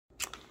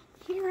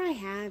Here I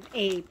have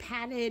a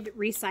padded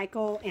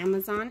recycle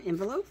Amazon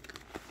envelope,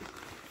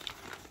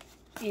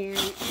 and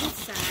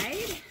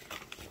inside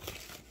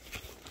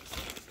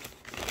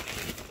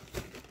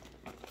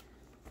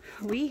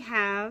we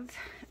have,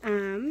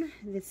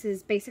 this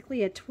is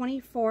basically a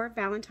 24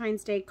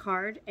 Valentine's Day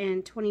card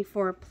and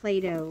 24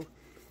 Play-Doh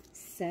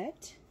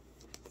set.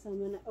 So I'm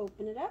going to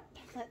open it up.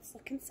 Let's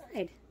look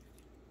inside.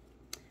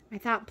 I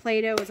thought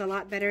Play-Doh was a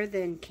lot better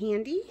than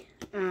candy.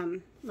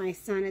 My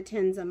son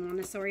attends a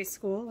Montessori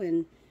school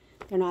and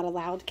they're not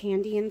allowed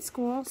candy in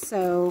school,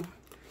 so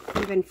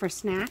even for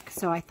snacks.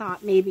 So I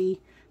thought maybe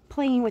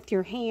playing with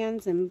your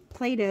hands and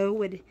Play-Doh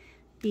would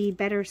be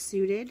better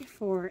suited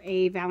for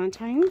a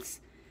Valentine's.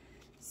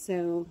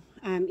 So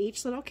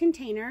each little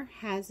container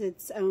has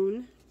its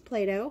own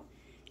Play-Doh,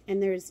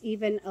 and there's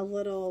even a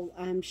little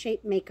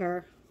shape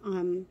maker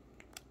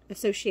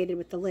associated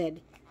with the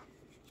lid.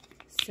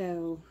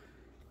 So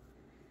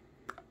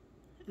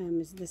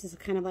this is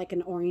kind of like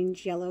an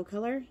orange-yellow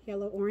color,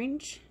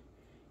 yellow-orange.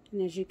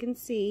 And as you can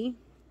see,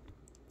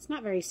 it's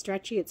not very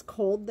stretchy. It's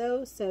cold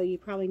though, so you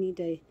probably need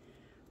to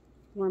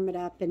warm it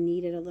up and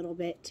knead it a little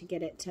bit to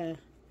get it to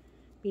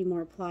be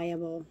more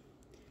pliable.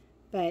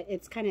 But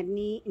it's kind of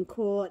neat and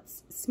cool.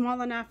 It's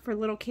small enough for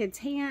little kids'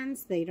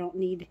 hands. They don't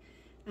need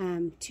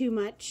too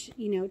much,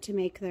 you know, to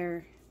make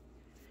their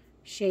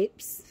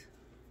shapes.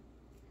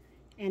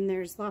 And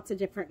there's lots of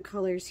different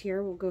colors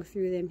here. We'll go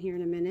through them here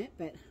in a minute,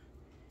 but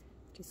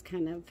just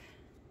kind of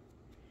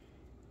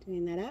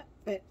doing that up.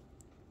 But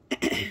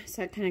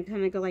so I kind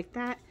of go like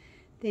that.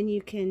 Then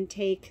you can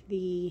take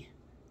the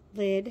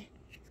lid,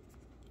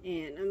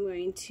 and I'm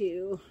going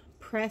to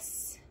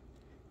press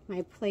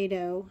my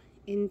Play-Doh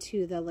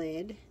into the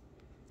lid,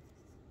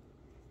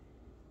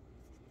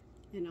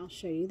 and I'll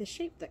show you the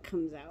shape that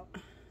comes out.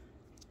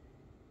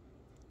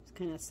 Just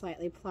kind of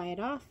slightly ply it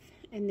off,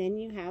 and then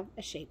you have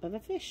a shape of a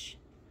fish.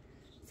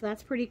 So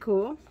that's pretty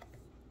cool.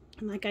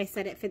 And like I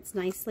said, it fits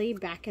nicely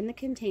back in the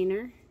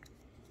container,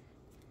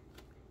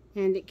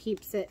 and it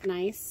keeps it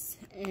nice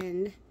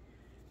and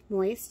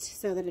moist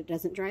so that it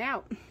doesn't dry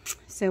out.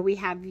 So we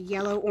have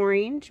yellow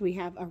orange, we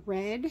have a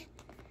red,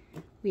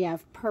 we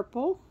have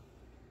purple,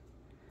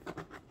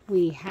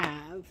 we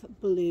have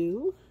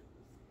blue,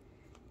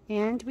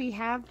 and we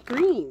have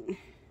green.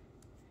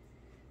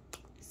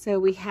 So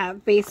we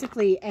have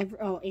basically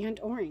and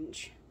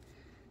orange.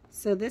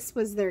 So this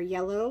was their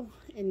yellow,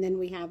 and then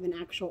we have an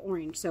actual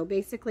orange. So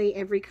basically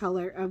every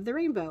color of the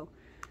rainbow: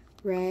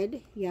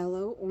 red,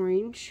 yellow,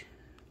 orange,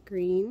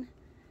 green,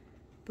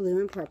 blue,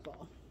 and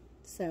purple.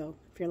 So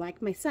if you're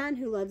like my son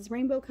who loves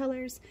rainbow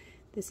colors,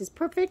 this is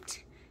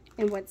perfect.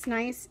 And what's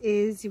nice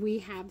is we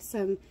have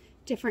some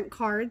different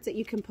cards that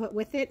you can put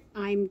with it.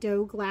 I'm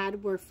Doe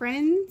glad we're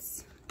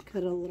friends.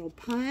 Cut a little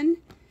pun.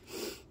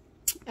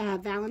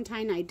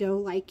 Valentine, I Doe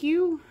like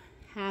you.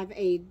 Have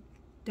a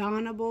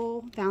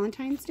Dawnable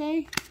Valentine's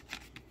Day.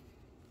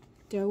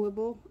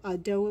 Doable.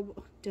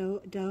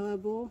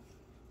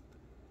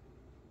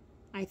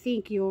 I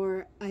think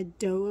you're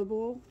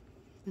adorable.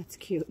 That's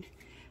cute.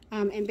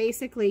 And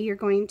basically you're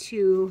going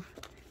to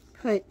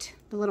put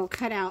the little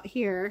cutout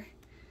here.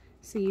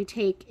 So you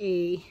take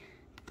a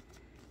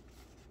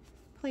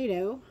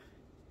Play-Doh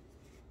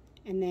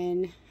and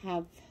then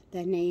have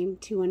the name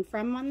to and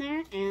from on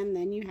there, and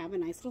then you have a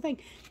nice little thing.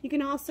 You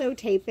can also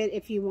tape it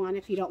if you want,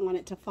 if you don't want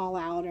it to fall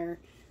out or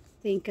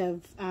think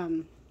of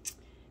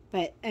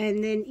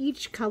and then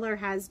each color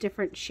has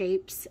different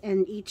shapes,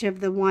 and each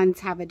of the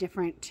ones have a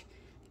different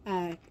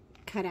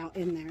cutout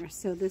in there.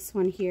 So this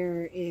one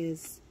here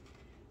is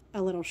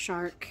a little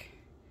shark.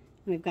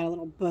 We've got a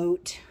little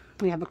boat.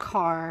 We have a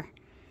car.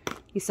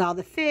 You saw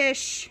the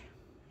fish.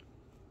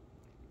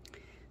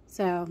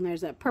 So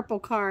there's a purple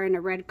car and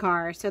a red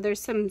car. So there's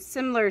some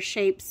similar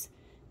shapes,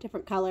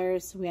 different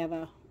colors. We have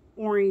a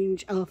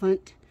orange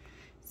elephant.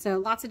 So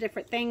lots of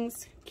different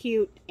things,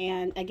 cute,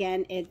 and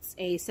again, it's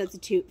a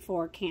substitute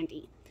for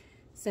candy.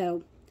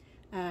 So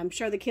I'm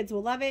sure the kids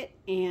will love it,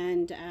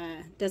 and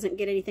doesn't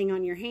get anything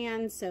on your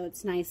hands, so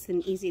it's nice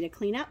and easy to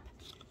clean up.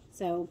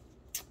 So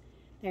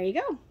there you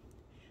go.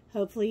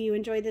 Hopefully you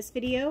enjoyed this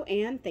video,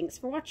 and thanks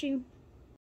for watching.